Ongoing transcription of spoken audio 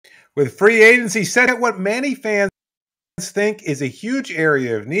With free agency set at what many fans think is a huge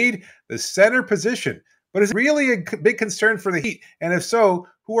area of need, the center position. But is it really a big concern for the Heat? And if so,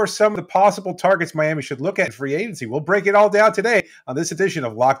 who are some of the possible targets Miami should look at in free agency? We'll break it all down today on this edition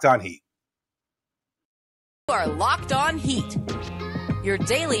of Locked On Heat. You are Locked On Heat, your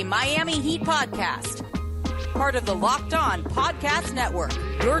daily Miami Heat podcast. Part of the Locked On Podcast Network,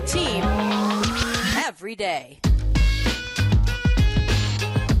 your team every day.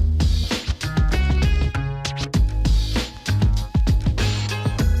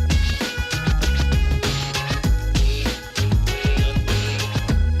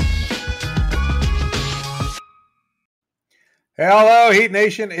 Hello, Heat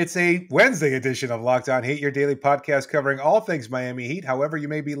Nation. It's a Wednesday edition of Locked On Heat, your daily podcast covering all things Miami Heat, however you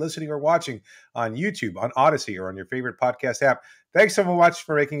may be listening or watching on YouTube, on Odyssey, or on your favorite podcast app. Thanks so much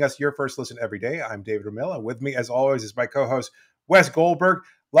for making us your first listen every day. I'm David Ramil, and with me, as always, is my co-host, Wes Goldberg.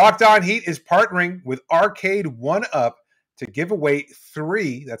 Locked On Heat is partnering with Arcade 1UP to give away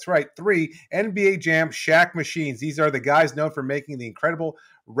three NBA Jam Shaq machines. These are the guys known for making the incredible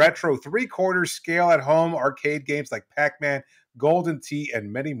retro three-quarter scale at home arcade games like Pac-Man, Golden Tee, and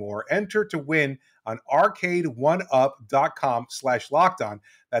many more. Enter to win on arcade1up.com/lockedon.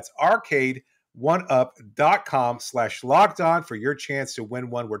 That's arcade1up.com/lockedon for your chance to win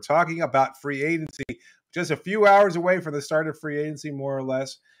one. We're talking about free agency, just a few hours away from the start of free agency, more or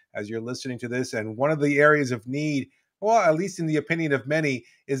less, as you're listening to this. And one of the areas of need, well, at least in the opinion of many,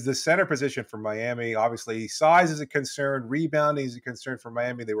 is the center position for Miami. Obviously, size is a concern. Rebounding is a concern for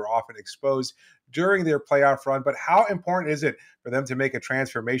Miami. They were often exposed during their playoff run. But how important is it for them to make a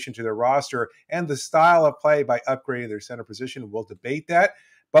transformation to their roster and the style of play by upgrading their center position? We'll debate that.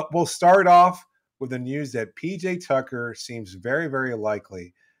 But we'll start off with the news that P.J. Tucker seems very, very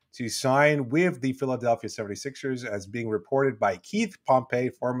likely to sign with the Philadelphia 76ers, as being reported by Keith Pompey,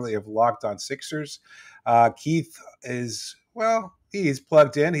 formerly of Locked On Sixers. Keith is, well, he's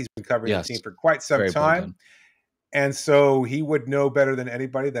plugged in. He's been covering the team for quite some time. And so he would know better than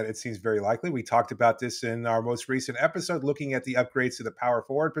anybody that it seems very likely. We talked about this in our most recent episode, looking at the upgrades to the power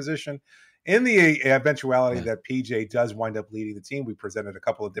forward position. In the eventuality that PJ does wind up leading the team, we presented a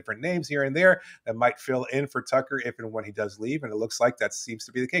couple of different names here and there that might fill in for Tucker if and when he does leave. And it looks like that seems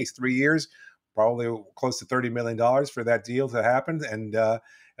to be the case. 3 years, probably close to $30 million for that deal to happen. And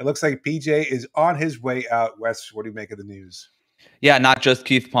it looks like PJ is on his way out. Wes, what do you make of the news? Yeah, not just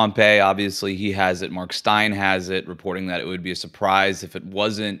Keith Pompey. Obviously, he has it. Mark Stein has it, reporting that it would be a surprise if it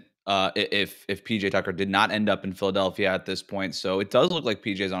wasn't, if PJ Tucker did not end up in Philadelphia at this point. So it does look like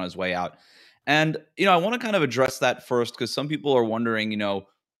PJ's on his way out. And, I want to kind of address that first, because some people are wondering,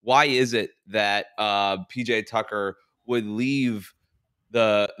 why is it that PJ Tucker would leave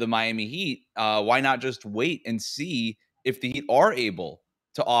the Miami Heat? Why not just wait and see if the Heat are able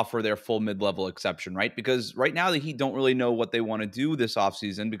to offer their full mid-level exception, right? Because right now the Heat don't really know what they want to do this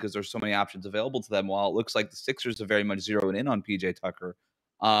offseason because there's so many options available to them, while it looks like the Sixers are very much zeroed in on PJ Tucker.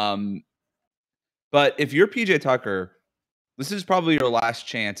 But if you're PJ Tucker, this is probably your last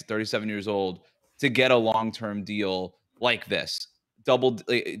chance at 37 years old to get a long-term deal like this.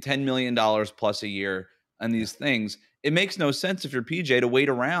 $10 million plus a year and these things. It makes no sense if you're PJ to wait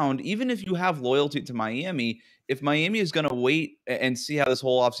around, even if you have loyalty to Miami. If Miami is going to wait and see how this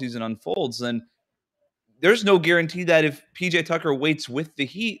whole offseason unfolds, then there's no guarantee that if PJ Tucker waits with the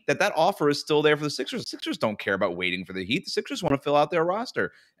Heat, that offer is still there for the Sixers. The Sixers don't care about waiting for the Heat. The Sixers want to fill out their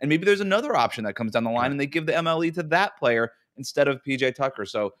roster. And maybe there's another option that comes down the line and they give the MLE to that player instead of PJ Tucker.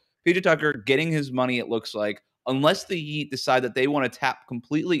 So PJ Tucker getting his money, it looks like, unless the Heat decide that they want to tap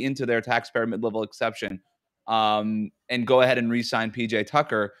completely into their taxpayer mid-level exception and go ahead and re-sign PJ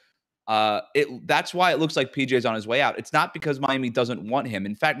Tucker. That's why it looks like PJ's on his way out. It's not because Miami doesn't want him.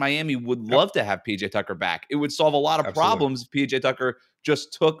 In fact, Miami would love to have PJ Tucker back. It would solve a lot of problems if PJ Tucker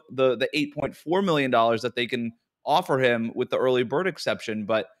just took the $8.4 million that they can offer him with the early bird exception.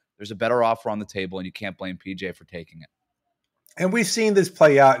 But there's a better offer on the table, and you can't blame PJ for taking it. And we've seen this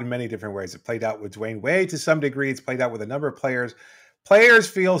play out in many different ways. It played out with Dwayne Wade to some degree. It's played out with a number of players. Players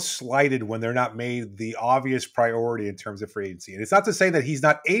feel slighted when they're not made the obvious priority in terms of free agency. And it's not to say that he's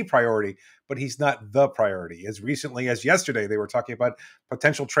not a priority, but he's not the priority. As recently as yesterday, they were talking about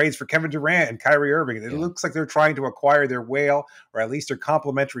potential trades for Kevin Durant and Kyrie Irving. And it looks like they're trying to acquire their whale, or at least their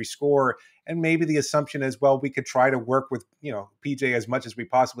complementary score. And maybe the assumption is, well, we could try to work with, PJ as much as we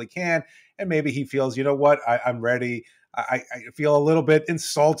possibly can. And maybe he feels, you know what, I'm ready. I feel a little bit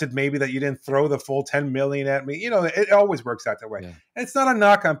insulted maybe that you didn't throw the full $10 million at me. It always works out that way. Yeah. And it's not a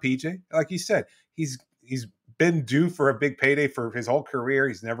knock on PJ. Like you said, he's been due for a big payday for his whole career.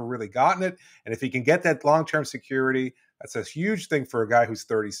 He's never really gotten it. And if he can get that long-term security, That's a huge thing for a guy who's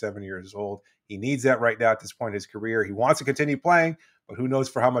 37 years old. He needs that right now at this point in his career. He wants to continue playing, but who knows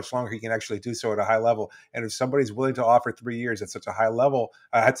for how much longer he can actually do so at a high level. And if somebody's willing to offer 3 years at such a high level,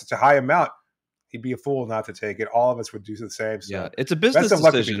 at such a high amount, he'd be a fool not to take it. All of us would do the same. So yeah, it's a business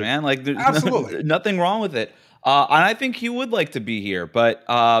decision, man. Like, there's absolutely nothing wrong with it. And I think he would like to be here. But,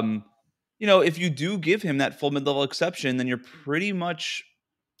 if you do give him that full mid-level exception, then you're pretty much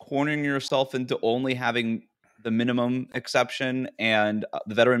cornering yourself into only having the minimum exception and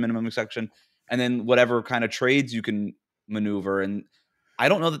the veteran minimum exception, and then whatever kind of trades you can maneuver. And I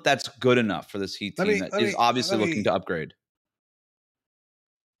don't know that that's good enough for this Heat team that is obviously looking to upgrade.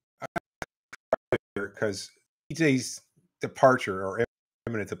 Because PJ's departure or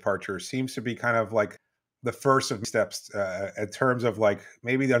imminent departure seems to be kind of like the first of steps in terms of like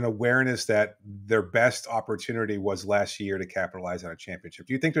maybe an awareness that their best opportunity was last year to capitalize on a championship.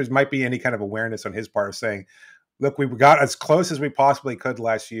 Do you think there might be any kind of awareness on his part of saying, look, we got as close as we possibly could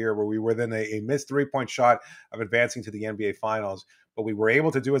last year, where we were within a missed 3-point shot of advancing to the NBA Finals, but we were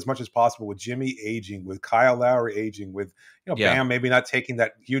able to do as much as possible with Jimmy aging, with Kyle Lowry aging, with Bam maybe not taking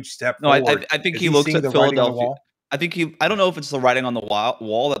that huge step forward. I think he looks at Philadelphia. I don't know if it's the writing on the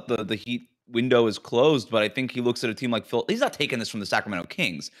wall that the Heat window is closed, but I think he looks at a team like Phil. He's not taking this from the Sacramento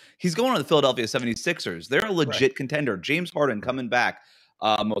Kings. He's going to the Philadelphia 76ers. They're a legit contender. James Harden coming back.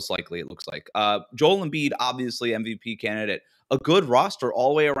 Most likely, it looks like. Joel Embiid, obviously MVP candidate. A good roster all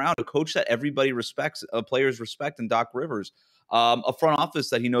the way around. A coach that everybody respects, players respect, and Doc Rivers. A front office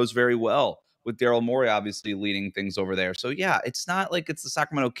that he knows very well, with Daryl Morey obviously leading things over there. So, yeah, it's not like it's the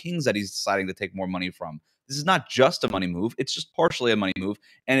Sacramento Kings that he's deciding to take more money from. This is not just a money move. It's just partially a money move,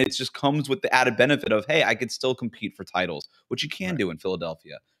 and it just comes with the added benefit of, hey, I could still compete for titles, which you can do in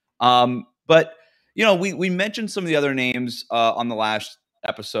Philadelphia. But, we mentioned some of the other names on the last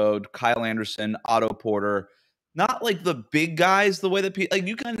episode: Kyle Anderson, Otto Porter. Not like the big guys, the way that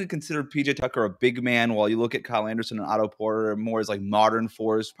you kind of consider PJ Tucker a big man, while you look at Kyle Anderson and Otto Porter more as like modern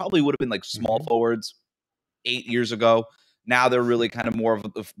forwards. Probably would have been like small forwards 8 years ago. Now they're really kind of more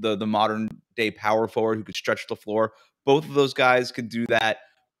of the modern day power forward who could stretch the floor. Both of those guys could do that.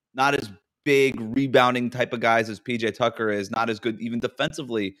 Not as big rebounding type of guys as PJ Tucker is. Not as good even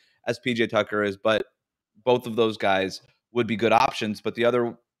defensively as PJ Tucker is. But both of those guys would be good options. But the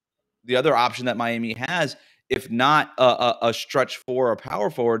other option that Miami has, if not a stretch for a power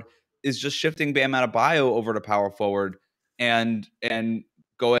forward, is just shifting Bam Adebayo over to power forward and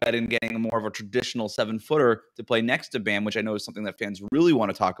go ahead and getting more of a traditional 7-footer to play next to Bam, which I know is something that fans really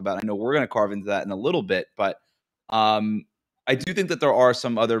want to talk about. I know we're going to carve into that in a little bit, but I do think that there are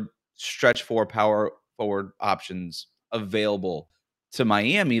some other stretch for power forward options available to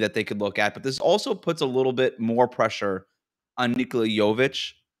Miami that they could look at. But this also puts a little bit more pressure on Nikola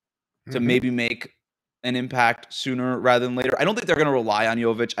Jovic to maybe make an impact sooner rather than later. I don't think they're going to rely on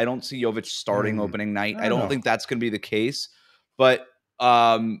Jovic. I don't see Jovic starting opening night. I don't think that's going to be the case. But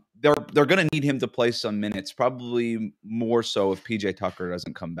they're going to need him to play some minutes, probably more so if PJ Tucker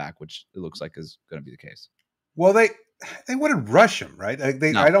doesn't come back, which it looks like is going to be the case. Well, they wouldn't rush him, right?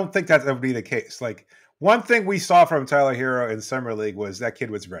 I don't think that would be the case. Like, one thing we saw from Tyler Herro in Summer League was that kid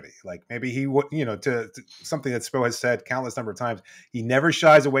was ready. Like, maybe he would, to something that Spo has said countless number of times. He never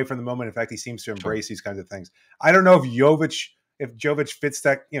shies away from the moment. In fact, he seems to embrace these kinds of things. I don't know if Jovic fits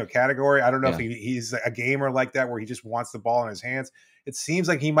that category. I don't know if he's a gamer like that where he just wants the ball in his hands. It seems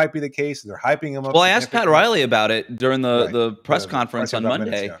like he might be the case, and they're hyping him up. Well, I asked Pat Riley about it during the press conference on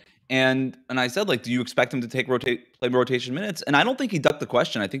Monday. Minutes, And I said, like, do you expect him to play rotation minutes? And I don't think he ducked the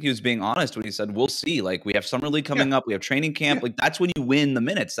question. I think he was being honest when he said, we'll see. Like, we have Summer League coming up. We have training camp. Like, that's when you win the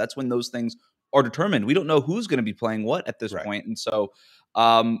minutes. That's when those things are determined. We don't know who's going to be playing what at this point. And so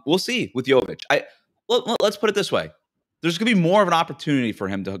we'll see with Jovic. Let's put it this way. There's going to be more of an opportunity for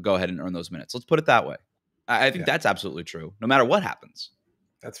him to go ahead and earn those minutes. Let's put it that way. I think that's absolutely true, no matter what happens.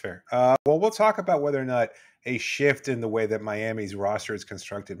 That's fair. Well, we'll talk about whether or not a shift in the way that Miami's roster is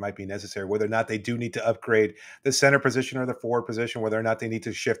constructed might be necessary, whether or not they do need to upgrade the center position or the forward position, whether or not they need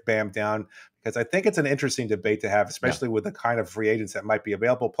to shift Bam down, because I think it's an interesting debate to have, especially with the kind of free agents that might be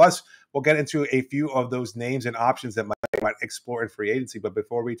available. Plus, we'll get into a few of those names and options that might explore in free agency. But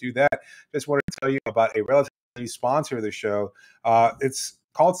before we do that, just wanted to tell you about a relatively new sponsor of the show. It's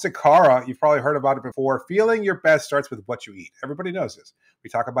called Sakara. You've probably heard about it before. Feeling your best starts with what you eat. Everybody knows this. We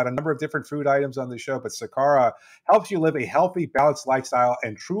talk about a number of different food items on the show, but Sakara helps you live a healthy, balanced lifestyle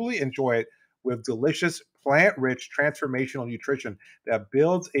and truly enjoy it with delicious, plant-rich, transformational nutrition that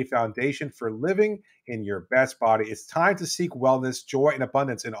builds a foundation for living in your best body. It's time to seek wellness, joy, and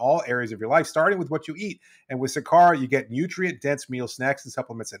abundance in all areas of your life, starting with what you eat. And with Sakara, you get nutrient-dense meal snacks and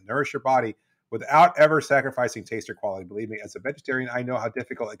supplements that nourish your body without ever sacrificing taste or quality. Believe me, as a vegetarian, I know how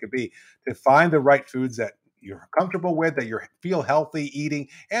difficult it could be to find the right foods that you're comfortable with, that you feel healthy eating,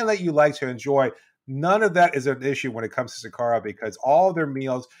 and that you like to enjoy. None of that is an issue when it comes to Sakara because all their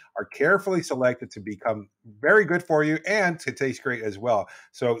meals are carefully selected to become very good for you and to taste great as well.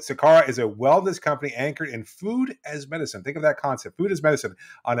 So Sakara is a wellness company anchored in food as medicine. Think of that concept, food as medicine,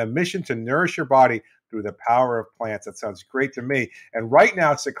 on a mission to nourish your body through the power of plants. That sounds great to me. And right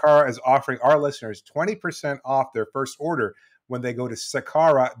now, Sakara is offering our listeners 20% off their first order when they go to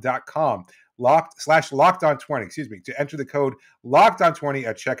sakara.com. Locked on 20, to enter the code locked on 20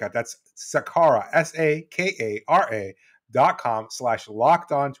 at checkout. That's Sakara,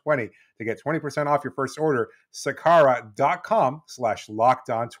 SAKARA.com/locked on 20 to get 20% off your first order. Sakara.com/locked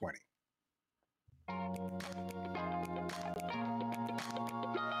on 20.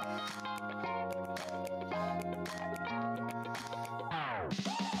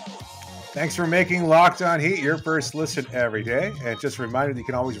 Thanks for making Locked On Heat your first listen every day. And just a reminder that you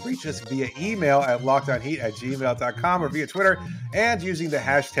can always reach us via email at lockedonheat@gmail.com or via Twitter and using the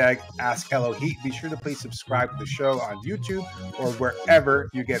hashtag AskLOHeat. Be sure to please subscribe to the show on YouTube or wherever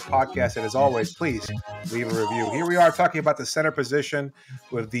you get podcasts. And as always, please leave a review. Here we are talking about the center position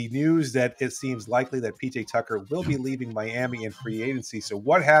with the news that it seems likely that PJ Tucker will be leaving Miami in free agency. So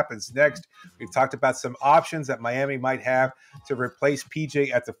what happens next? We've talked about some options that Miami might have to replace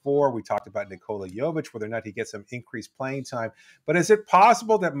PJ at the 4. We talked about Nikola Jovic, whether or not he gets some increased playing time. But is it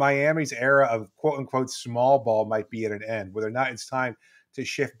possible that Miami's era of quote-unquote small ball might be at an end, whether or not it's time to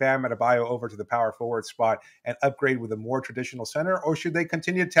shift Bam Adebayo over to the power forward spot and upgrade with a more traditional center? Or should they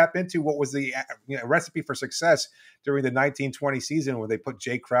continue to tap into what was the recipe for success during the 1920 season when they put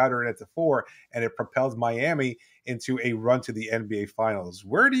Jay Crowder in at the 4 and it propelled Miami into a run to the NBA Finals?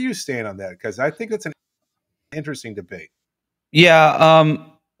 Where do you stand on that? Because I think it's an interesting debate. Yeah,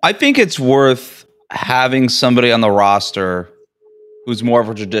 I think it's worth having somebody on the roster who's more of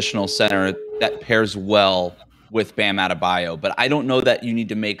a traditional center that pairs well with Bam Adebayo. But I don't know that you need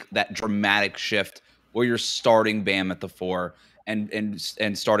to make that dramatic shift where you're starting Bam at the 4 and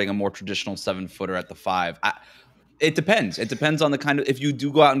starting a more traditional 7-footer at the 5. It depends. It depends on the kind of, if you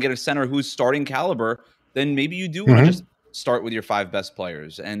do go out and get a center who's starting caliber, then maybe you do want to just start with your 5 best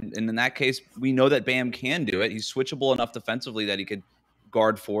players. And in that case, we know that Bam can do it. He's switchable enough defensively that he could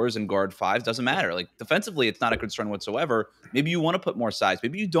guard 4s and guard 5s. Doesn't matter. Like defensively, it's not a concern whatsoever. Maybe you want to put more size.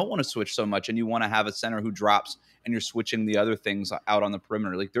 Maybe you don't want to switch so much and you want to have a center who drops and you're switching the other things out on the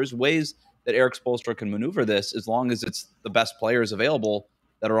perimeter. Like there's ways that Eric Spoelstra can maneuver this as long as it's the best players available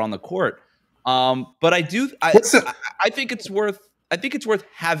that are on the court. But I think it's worth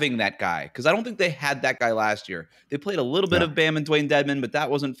having that guy because I don't think they had that guy last year. They played a little bit of Bam and Dwayne Dedmon, but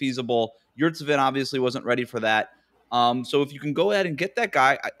that wasn't feasible. Yurtseven obviously wasn't ready for that. So if you can go ahead and get that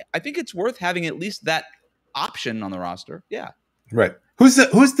guy, I think it's worth having at least that option on the roster. Yeah. Right. Who's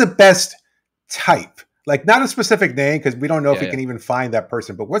the best type? Like not a specific name because we don't know if we can even find that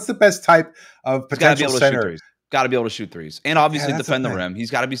person, but what's the best type of potential center? Got to be able to shoot threes and obviously defend the rim.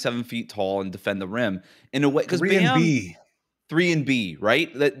 He's got to be 7 feet tall and defend the rim in a way because 3 and B,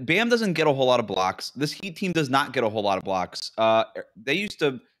 right? That Bam doesn't get a whole lot of blocks. This Heat team does not get a whole lot of blocks. They used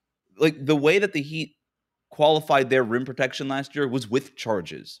to like the way that the Heat qualified their rim protection last year was with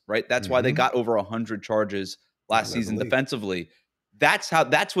charges, right? That's why they got over 100 charges last season defensively. That's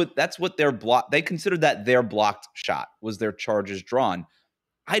what their block. They considered that their blocked shot was their charges drawn.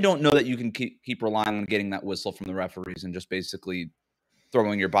 I don't know that you can keep relying on getting that whistle from the referees and just basically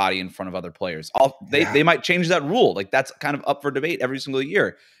throwing your body in front of other players. They might change that rule. Like that's kind of up for debate every single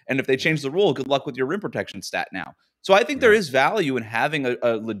year. And if they change the rule, good luck with your rim protection stat now. So I think there is value in having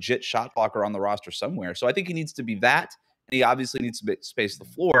a legit shot blocker on the roster somewhere. So I think he needs to be that. And he obviously needs to space the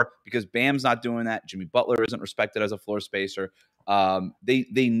floor because Bam's not doing that. Jimmy Butler isn't respected as a floor spacer. They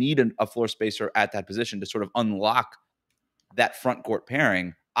need a floor spacer at that position to sort of unlock that front court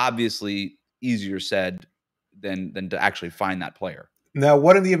pairing. Obviously easier said than to actually find that player. Now,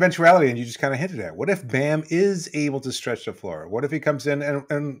 what in the eventuality, and you just kind of hinted at, what if Bam is able to stretch the floor? What if he comes in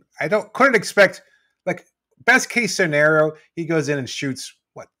and I couldn't expect, like, best case scenario, he goes in and shoots,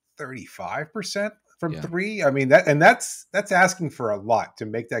 35% from 3? I mean, that's asking for a lot to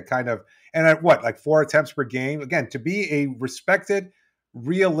make that kind of, and at like 4 attempts per game? Again, to be a respected,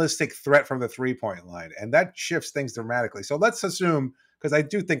 realistic threat from the 3-point line. And that shifts things dramatically. So let's assume, because I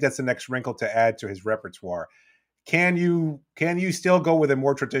do think that's the next wrinkle to add to his repertoire. Can you still go with a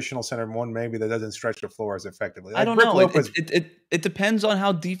more traditional center, one maybe that doesn't stretch the floor as effectively? Like I don't know. It depends on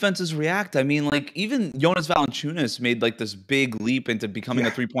how defenses react. I mean, like even Jonas Valanciunas made like this big leap into becoming a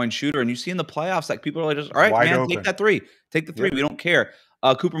 3-point shooter, and you see in the playoffs, like people are like, just all right, wide man, open. Take that 3, take the 3. We don't care.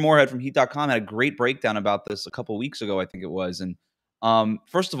 Cooper Moorhead from Heat.com had a great breakdown about this a couple weeks ago, I think it was. And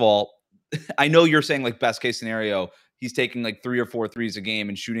first of all, I know you're saying like best case scenario, he's taking like 3 or 4 threes a game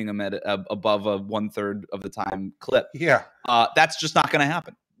and shooting them at above a 1/3 of the time clip. Yeah. That's just not going to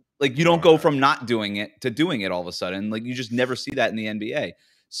happen. Like you don't go from not doing it to doing it all of a sudden. Like you just never see that in the NBA.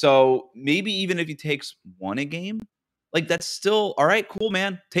 So maybe even if he takes 1 a game, like that's still all right. Cool,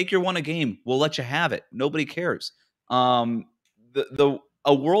 man. Take your 1 a game. We'll let you have it. Nobody cares.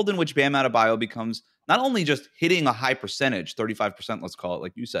 A world in which Bam Adebayo becomes not only just hitting a high percentage, 35%, let's call it,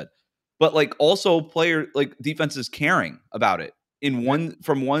 like you said, but like also player like defenses caring about it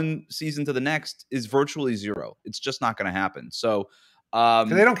from one season to the next is virtually zero. It's just not going to happen. So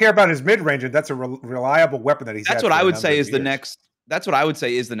they don't care about his mid range, and that's a reliable weapon that he's. That's what I would say is the next. That's what I would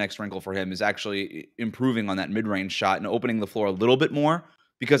say is the next wrinkle for him is actually improving on that mid range shot and opening the floor a little bit more,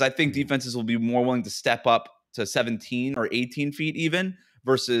 because I think defenses will be more willing to step up to 17 or 18 feet even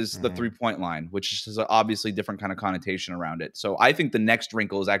versus the 3-point line, which is obviously different kind of connotation around it. So I think the next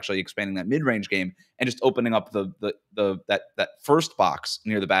wrinkle is actually expanding that mid range game and just opening up that first box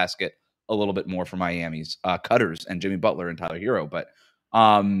near the basket a little bit more for Miami's cutters and Jimmy Butler and Tyler Herro. But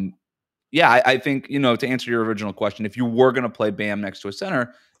I think, to answer your original question, if you were going to play Bam next to a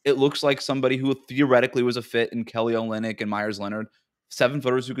center, it looks like somebody who theoretically was a fit in Kelly Olynyk and Myers Leonard,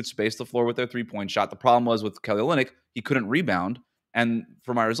 7-footers who could space the floor with their 3-point shot. The problem was with Kelly Olynyk, he couldn't rebound. And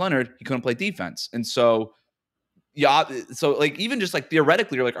for Myers Leonard, he couldn't play defense. And so, like even just like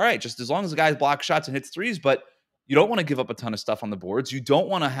theoretically, you're like, all right, just as long as the guy blocks shots and hits threes, but you don't want to give up a ton of stuff on the boards. You don't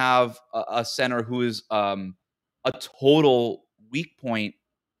want to have a center who is a total weak point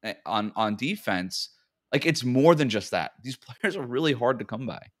on defense. Like it's more than just that. These players are really hard to come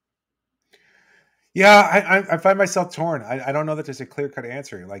by. Yeah, I find myself torn. I don't know that there's a clear-cut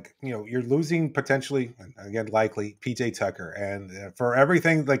answer. Like, you're losing potentially, again, likely, PJ Tucker. And for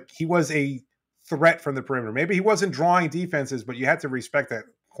everything, like, he was a threat from the perimeter. Maybe he wasn't drawing defenses, but you had to respect that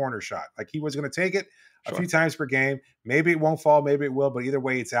corner shot. Like, he was going to take it a few times per game. Maybe it won't fall, maybe it will, but either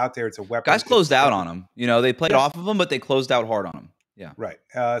way, it's out there. It's a weapon. Guys closed out on him. They played off of him, but they closed out hard on him. Yeah. Right.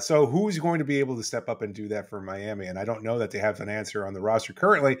 So who's going to be able to step up and do that for Miami? And I don't know that they have an answer on the roster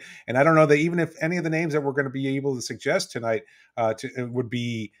currently. And I don't know that even if any of the names that we're going to be able to suggest tonight would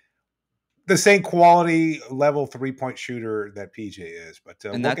be the same quality level 3-point shooter that PJ is. But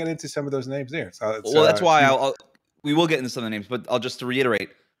we'll get into some of those names there. So that's why we will get into some of the names. But I'll just to reiterate,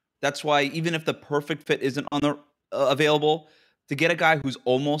 that's why even if the perfect fit isn't on the available, to get a guy who's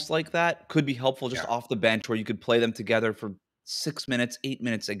almost like that could be helpful just off the bench, where you could play them together for 6 minutes, 8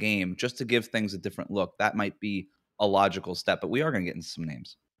 minutes a game, just to give things a different look. That might be a logical step, but we are going to get into some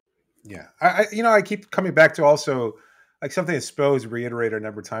names. Yeah. I keep coming back to also like something that Spo's reiterated a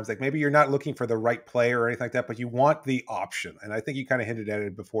number of times, like maybe you're not looking for the right player or anything like that, but you want the option. And I think you kind of hinted at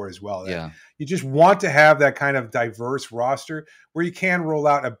it before as well. Yeah. You just want to have that kind of diverse roster where you can roll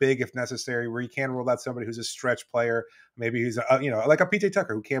out a big if necessary, where you can roll out somebody who's a stretch player. Maybe he's like a PJ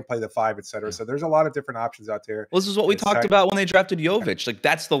Tucker who can't play the 5, et cetera. Yeah. So there's a lot of different options out there. Well, this is what we talked about when they drafted Jovic. Like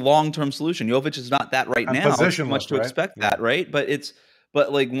that's the long-term solution. Jovic is not that right now. It's too much to expect that, right?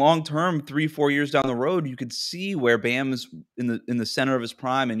 But like long-term, 3-4 years down the road, you could see where Bam is in the center of his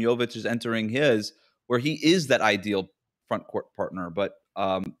prime and Jovic is entering his, where he is that ideal front court partner. But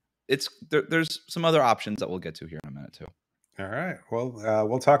there's some other options that we'll get to here in a minute too. All right. Well,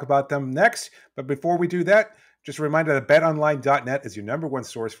 we'll talk about them next. But before we do that, just a reminder that BetOnline.net is your number one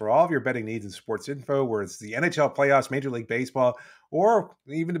source for all of your betting needs and sports info, where it's the NHL playoffs, Major League Baseball, or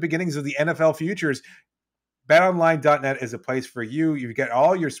even the beginnings of the NFL futures. BetOnline.net is a place for you. You get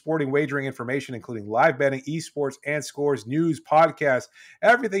all your sporting wagering information, including live betting, esports, and scores, news, podcasts,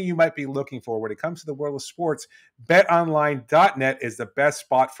 everything you might be looking for when it comes to the world of sports. BetOnline.net is the best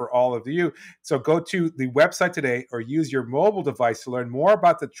spot for all of you. So go to the website today or use your mobile device to learn more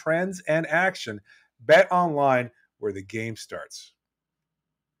about the trends and action. BetOnline, where the game starts.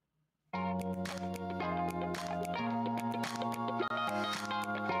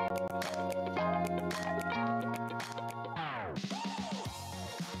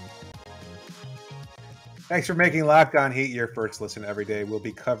 Thanks for making Locked On Heat your first listen every day. We'll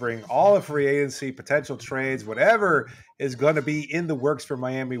be covering all of free agency, potential trades, whatever is going to be in the works for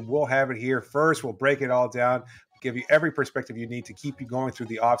Miami. We'll have it here first. We'll break it all down, give you every perspective you need to keep you going through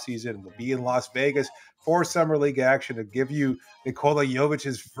the offseason. We'll be in Las Vegas for Summer League action to give you Nikola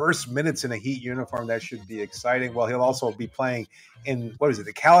Jovic's first minutes in a Heat uniform. That should be exciting. Well, he'll also be playing in,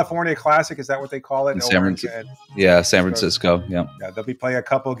 the California Classic? Is that what they call it? San Francisco. Yeah, they'll be playing a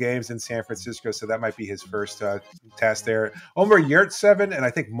couple games in San Francisco, so that might be his first test there. Omer Yurtseven and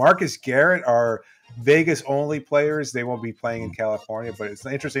I think Marcus Garrett are Vegas only players, they won't be playing in California, but it's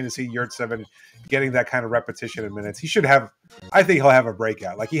interesting to see Yurtseven getting that kind of repetition in minutes. He should have, I think he'll have a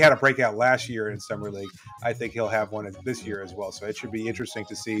breakout. Like he had a breakout last year in Summer League. I think he'll have one this year as well. So it should be interesting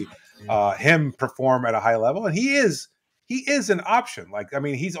to see him perform at a high level. And he is an option. Like, I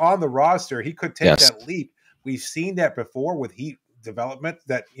mean, he's on the roster. He could take that leap. We've seen that before with Heat development,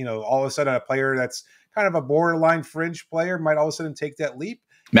 that, you know, all of a sudden a player that's kind of a borderline fringe player might all of a sudden take that leap.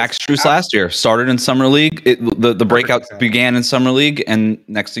 Max Strus last year started in Summer League. The breakout began in Summer League, and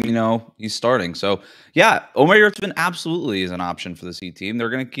next thing you know, he's starting. So yeah, Omer Yurtseven absolutely is an option for the Heat team. They're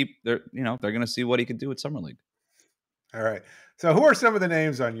going to they're going to see what he can do at Summer League. All right. So who are some of the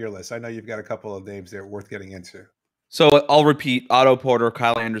names on your list? I know you've got a couple of names there worth getting into. So I'll repeat: Otto Porter,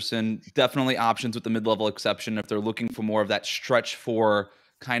 Kyle Anderson, definitely options with the mid-level exception if they're looking for more of that stretch four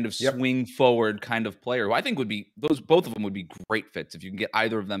kind of swing forward kind of player, who I think would be both of them would be great fits if you can get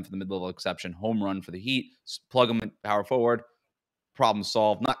either of them for the mid-level exception. Home run for the Heat, plug them in power forward, problem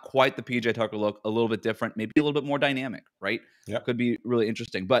solved. Not quite the PJ Tucker look, a little bit different, maybe a little bit more dynamic, right? Yep. Could be really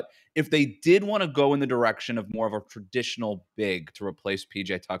interesting. But if they did want to go in the direction of more of a traditional big to replace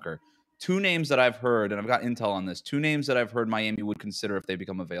PJ Tucker, two names that I've heard, and I've got intel on this, two names that I've heard Miami would consider if they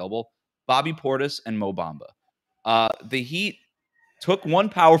become available: Bobby Portis and Mo Bamba. The Heat took one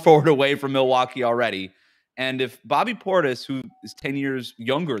power forward away from Milwaukee already. And if Bobby Portis, who is 10 years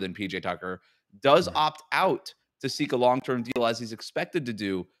younger than PJ Tucker, does opt out to seek a long-term deal as he's expected to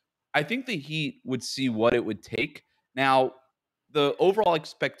do, I think the Heat would see what it would take. Now, the overall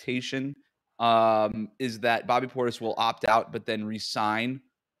expectation is that Bobby Portis will opt out, but then re-sign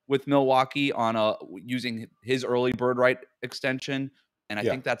with Milwaukee on using his early bird right extension. And I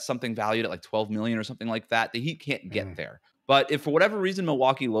think that's something valued at like $12 million or something like that. The Heat can't get there. But if for whatever reason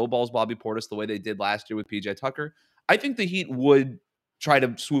Milwaukee lowballs Bobby Portis the way they did last year with PJ Tucker, I think the Heat would try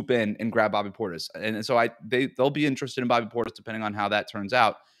to swoop in and grab Bobby Portis. And so they'll be interested in Bobby Portis depending on how that turns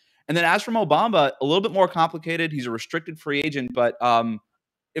out. And then as for Mo Bamba, a little bit more complicated. He's a restricted free agent, but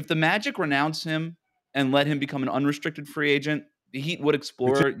if the Magic renounce him and let him become an unrestricted free agent, the Heat would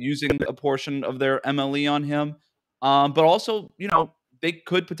explore using a portion of their MLE on him. But also, you know, they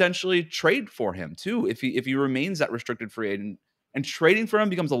could potentially trade for him too if he remains that restricted free agent. And trading for him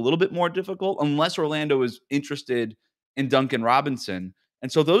becomes a little bit more difficult unless Orlando is interested in Duncan Robinson.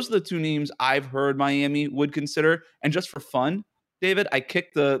 And so those are the two names I've heard Miami would consider. And just for fun, David, I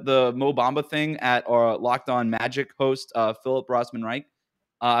kicked the Mo Bamba thing at our Locked On Magic host, Philip Rossman-Reich.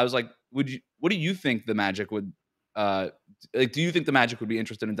 I was like, what do you think the Magic would do you think the Magic would be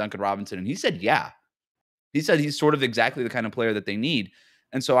interested in Duncan Robinson? And he said, yeah. He said he's sort of exactly the kind of player that they need.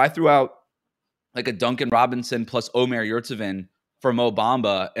 And so I threw out like a Duncan Robinson plus Omer Yurtseven for Mo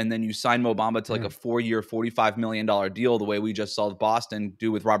Bamba, and then you sign Mo Bamba to like a 4-year, $45 million deal, the way we just saw Boston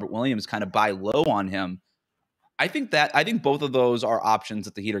do with Robert Williams, kind of buy low on him. I think both of those are options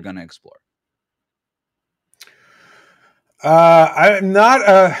that the Heat are going to explore. I'm not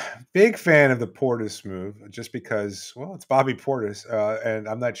a big fan of the Portis move just because, well, it's Bobby Portis, and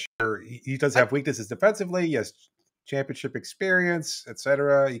I'm not sure he does have weaknesses defensively. He has championship experience,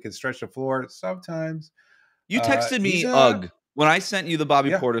 etc. He can stretch the floor sometimes. You texted me, when I sent you the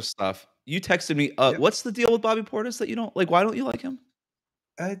Bobby Portis stuff. You texted me, what's the deal with Bobby Portis that you don't like? Why don't you like him?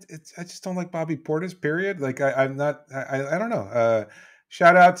 I just don't like Bobby Portis, period. Like I'm not. I don't know.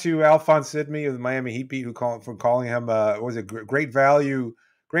 Shout out to Alphonse Sidney of the Miami Heat beat for calling him what was it, great value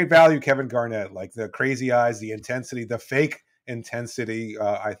Kevin Garnett, like the crazy eyes, the intensity, the fake intensity.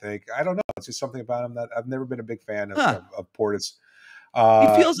 I think, I don't know, it's just something about him that I've never been a big fan of Portis.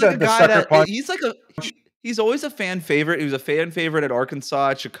 He feels like a guy that he's always a fan favorite. He was a fan favorite at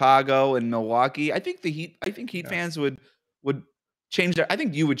Arkansas, Chicago, and Milwaukee. I think Heat fans would change their. I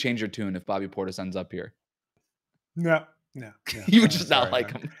think you would change your tune if Bobby Portis ends up here. No. You would just not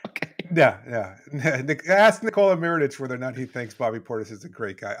like him. Okay. Yeah. Ask Nikola Mirotic whether or not he thinks Bobby Portis is a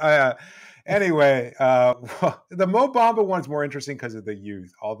great guy. Anyway, the Mo Bamba one's more interesting because of the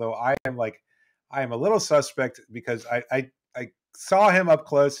youth. Although I am a little suspect because I saw him up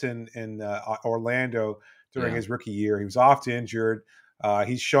close in Orlando during his rookie year. He was oft injured.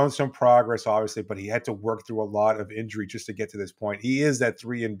 He's shown some progress, obviously, but he had to work through a lot of injury just to get to this point. He is that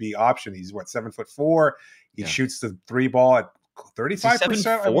 3-and-B option. He's 7'4". He shoots the three ball at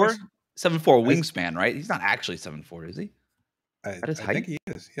 35%. 7'4" wingspan, right? He's not actually 7'4", is he? I think he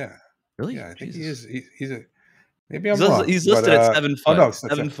is. Yeah. Really? Yeah, I think he is. He's a. Maybe I'm wrong. He's listed at 7 foot. Oh, no,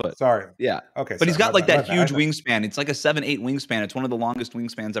 7 foot. Sorry. Yeah. Okay. But he's got like that huge wingspan. It's like a 7'8" wingspan. It's one of the longest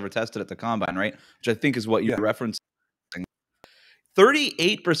wingspans ever tested at the combine, right? Which I think is what you're referencing.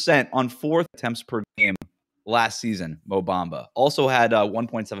 38% on fourth attempts per game last season. Mo Bamba also had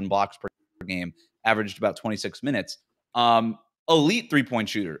 1.7 blocks per game averaged about 26 minutes. Elite 3-point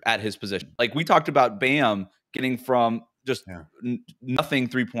shooter at his position. Like we talked about Bam getting from just nothing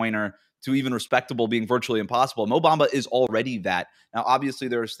 3-pointer to even respectable being virtually impossible. Mo Bamba is already that. Now, obviously,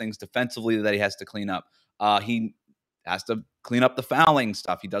 there's things defensively that he has to clean up. He has to clean up the fouling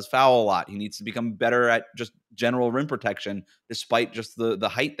stuff. He does foul a lot. He needs to become better at just general rim protection, despite just the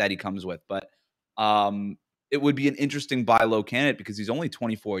height that he comes with. But it would be an interesting buy low candidate because he's only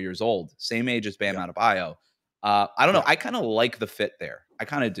 24 years old, same age as Bam Adebayo. I don't know. I kind of like the fit there. I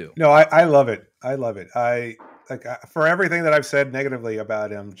kind of do. No, I love it. I love it. For everything that I've said negatively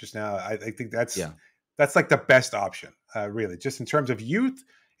about him just now, I think that's like the best option, really, just in terms of youth,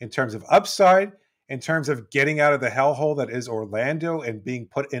 in terms of upside, in terms of getting out of the hellhole that is Orlando and being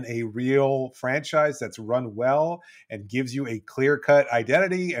put in a real franchise that's run well and gives you a clear-cut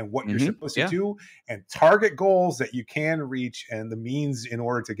identity and what you're supposed to do and target goals that you can reach and the means in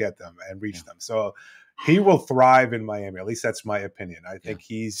order to get them and reach them. So he will thrive in Miami. At least that's my opinion. I think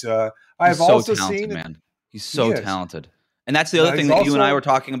he's also talented, seen, man. He's so talented. And that's the other thing that you and I were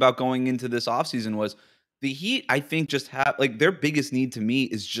talking about going into this offseason was the Heat, I think, just have like their biggest need to me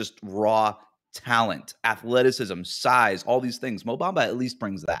is just raw talent, athleticism, size, all these things. Mo Bamba at least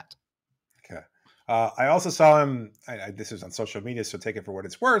brings that. Okay. I also saw him, this is on social media, so take it for what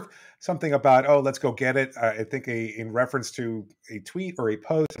it's worth, something about, let's go get it. I think in reference to a tweet or a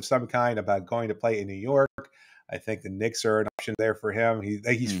post of some kind about going to play in New York. I think the Knicks are an option there for him.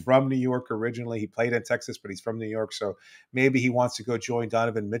 He's from New York originally. He played in Texas, but he's from New York. So maybe he wants to go join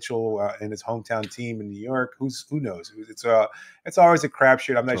Donovan Mitchell in his hometown team in New York. Who knows? It's always a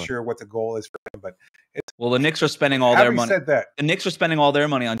crapshoot. I'm not sure what the goal is for him, but the Knicks are spending all their money. Said that, the Knicks are spending all their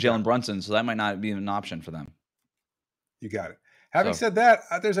money on Jalen Brunson, so that might not be an option for them. You got it. Having said that,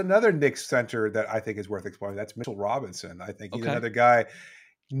 there's another Knicks center that I think is worth exploring. That's Mitchell Robinson. I think he's another guy.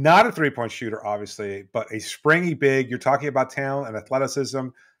 Not a 3-point shooter, obviously, but a springy big. You're talking about talent and athleticism,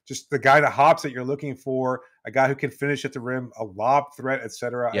 just the guy that hops that you're looking for, a guy who can finish at the rim, a lob threat,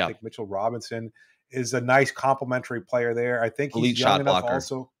 etc. I think Mitchell Robinson is a nice complementary player there. I think he's young enough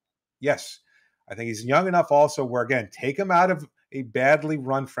also. Yes. I think he's young enough also where, again, take him out of a badly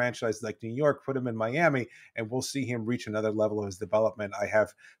run franchise like New York, put him in Miami, and we'll see him reach another level of his development. I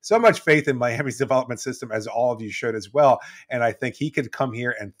have so much faith in Miami's development system, as all of you should as well. And I think he could come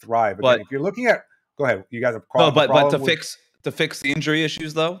here and thrive. Again, if you're looking at, go ahead. You got a problem. But to fix the injury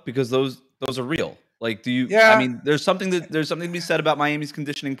issues though, because those are real. Like, do you? Yeah. I mean, there's something to be said about Miami's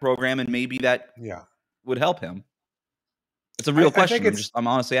conditioning program, and maybe that would help him. It's a real question. I'm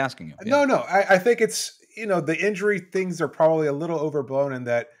honestly asking you. No. I think it's, the injury things are probably a little overblown in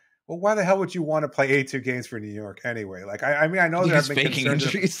that, well, why the hell would you want to play 82 games for New York anyway? Like, I mean, I know there have been faking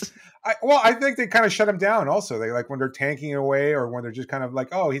injuries. I think they kind of shut him down also. They like when they're tanking away or when they're just kind of like,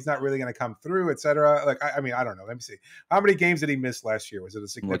 oh, he's not really going to come through, et cetera. Like, I mean, I don't know. Let me see. How many games did he miss last year? Was it a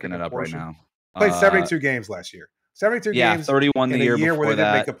significant looking it up portion? Right now. Played 72 games last year. 72 games. 31 the year where they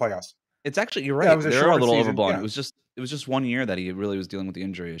that. Didn't make the playoffs. It's actually, you're right. They're a little overblown. It was just 1 year that he really was dealing with the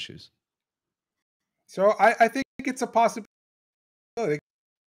injury issues. So I think it's a possibility.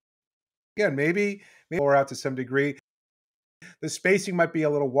 Again, maybe we're out to some degree. The spacing might be a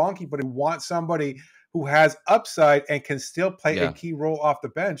little wonky, but you want somebody who has upside and can still play a key role off the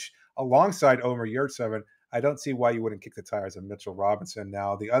bench alongside Omer Yurtseven. I don't see why you wouldn't kick the tires on Mitchell Robinson.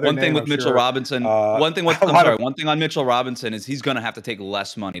 Now, the other one thing with Mitchell Robinson, one thing on Mitchell Robinson is he's going to have to take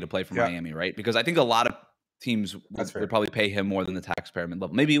less money to play for Miami, right? Because I think a lot of teams would probably pay him more than the taxpayer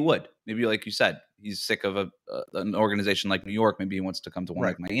mid-level. Maybe he would. Maybe, like you said, he's sick of an organization like New York. Maybe he wants to come to one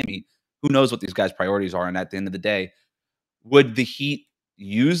like Miami. Who knows what these guys' priorities are? And at the end of the day, would the Heat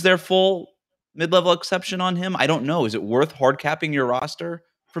use their full mid-level exception on him? I don't know. Is it worth hard capping your roster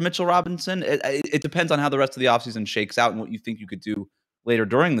for Mitchell Robinson? It depends on how the rest of the offseason shakes out and what you think you could do later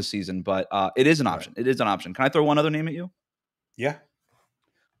during the season. But it is an option. It is an option. Can I throw one other name at you? Yeah.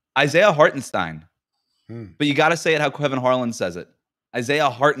 Isaiah Hartenstein. But you got to say it how Kevin Harlan says it. Isaiah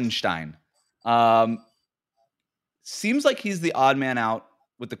Hartenstein. Seems like he's the odd man out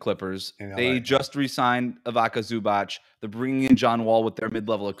with the Clippers. They just re-signed Ivica Zubac. They're bringing in John Wall with their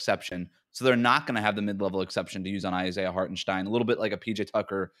mid-level exception. So they're not going to have the mid-level exception to use on Isaiah Hartenstein. A little bit like a PJ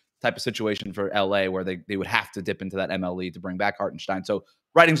Tucker type of situation for LA where they would have to dip into that MLE to bring back Hartenstein. So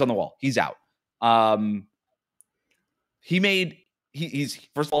writing's on the wall. He's out. He's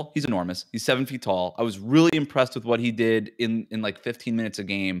first of all, he's enormous. He's 7 feet tall. I was really impressed with what he did in like 15 minutes a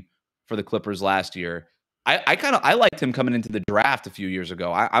game for the Clippers last year. I liked him coming into the draft a few years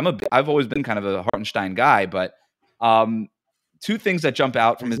ago. I've always been kind of a Hartenstein guy, but two things that jump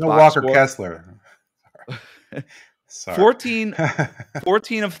out from his box Walker score. Kessler. Sorry.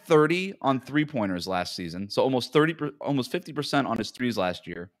 14 of 30 on three-pointers last season. So almost 50% on his threes last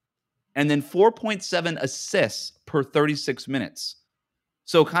year. And then 4.7 assists per 36 minutes.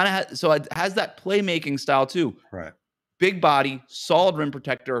 So it has that playmaking style too. Right. Big body, solid rim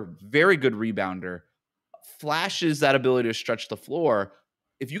protector, very good rebounder, flashes that ability to stretch the floor.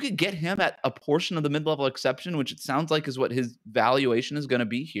 If you could get him at a portion of the mid-level exception, which it sounds like is what his valuation is going to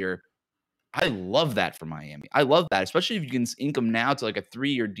be here, I love that for Miami. I love that, especially if you can ink him now to like a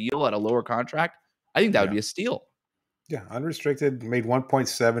 3-year deal at a lower contract. I think that would be a steal. Yeah, unrestricted, made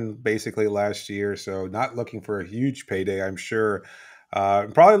 1.7 basically last year, so not looking for a huge payday, I'm sure.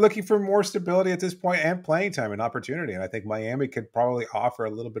 Probably looking for more stability at this point and playing time and opportunity. And I think Miami could probably offer a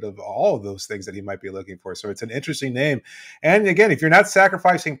little bit of all of those things that he might be looking for. So it's an interesting name. And again, if you're not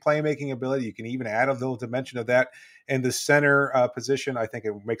sacrificing playmaking ability, you can even add a little dimension of that in the center position. I think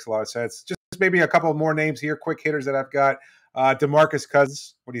it makes a lot of sense. Just maybe a couple more names here, quick hitters that I've got. DeMarcus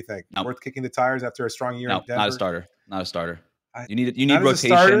Cousins, what do you think? Nope. Worth kicking the tires after a strong year in Denver? Not a starter. Not a starter. You need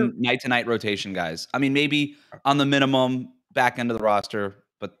rotation, night-to-night rotation guys. I mean, maybe on the minimum back end of the roster,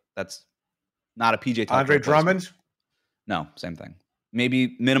 but that's not a PJ Tucker. Andre Drummond? No, same thing.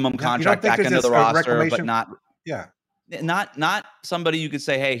 Maybe minimum contract back end of the roster, but not not somebody you could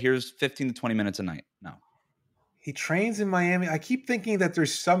say, hey, here's 15 to 20 minutes a night. No. He trains in Miami. I keep thinking that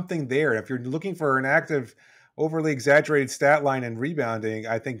there's something there. If you're looking for an active, overly exaggerated stat line and rebounding,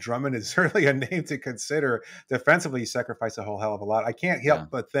 I think Drummond is certainly a name to consider. Defensively, he sacrificed a whole hell of a lot. I can't help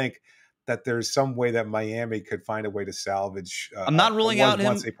but think that there's some way that Miami could find a way to salvage. I'm not ruling out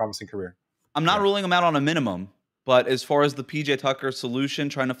him. A promising career. I'm not ruling him out on a minimum, but as far as the PJ Tucker solution,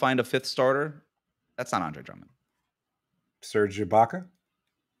 trying to find a fifth starter, that's not Andre Drummond. Serge Ibaka?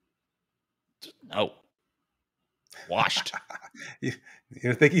 No. Washed.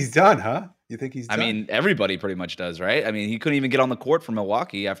 You think he's done, huh? You think he's done? I mean, everybody pretty much does, right? I mean, he couldn't even get on the court for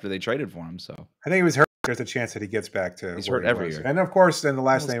Milwaukee after they traded for him. So I think he was hurt. There's a chance that he gets back to. He's hurt every year. And of course, then the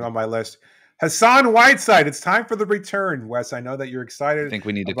last name on my list, Hassan Whiteside. It's time for the return, Wes. I know that you're excited. I think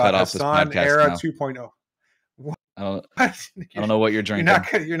we need to cut off Hassan this podcast era now. 2.0. I don't know what you're drinking.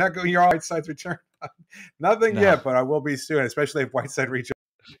 You're not going. You're Whiteside's return. Nothing yet, but I will be soon, especially if Whiteside rejoins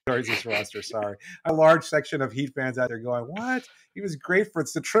this roster. Sorry, a large section of Heat fans out there going, "What? He was great for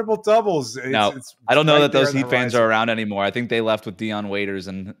it's the triple doubles." No, I don't know that those Heat fans are around anymore. I think they left with Dion Waiters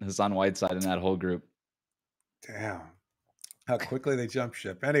and Hassan Whiteside in that whole group. Damn. How quickly they jump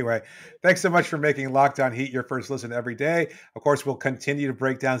ship. Anyway, thanks so much for making Locked On Heat your first listen every day. Of course, we'll continue to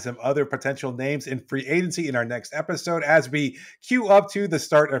break down some other potential names in free agency in our next episode as we queue up to the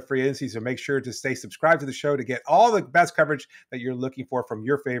start of free agency. So make sure to stay subscribed to the show to get all the best coverage that you're looking for from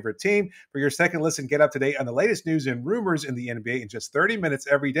your favorite team. For your second listen, get up to date on the latest news and rumors in the NBA in just 30 minutes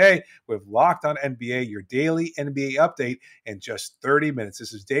every day with Locked On NBA, your daily NBA update in just 30 minutes.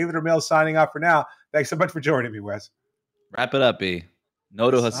 This is David Ramil signing off for now. Thanks so much for joining me, Wes. Wrap it up, B. No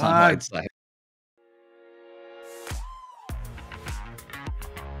to Hassan Whiteside.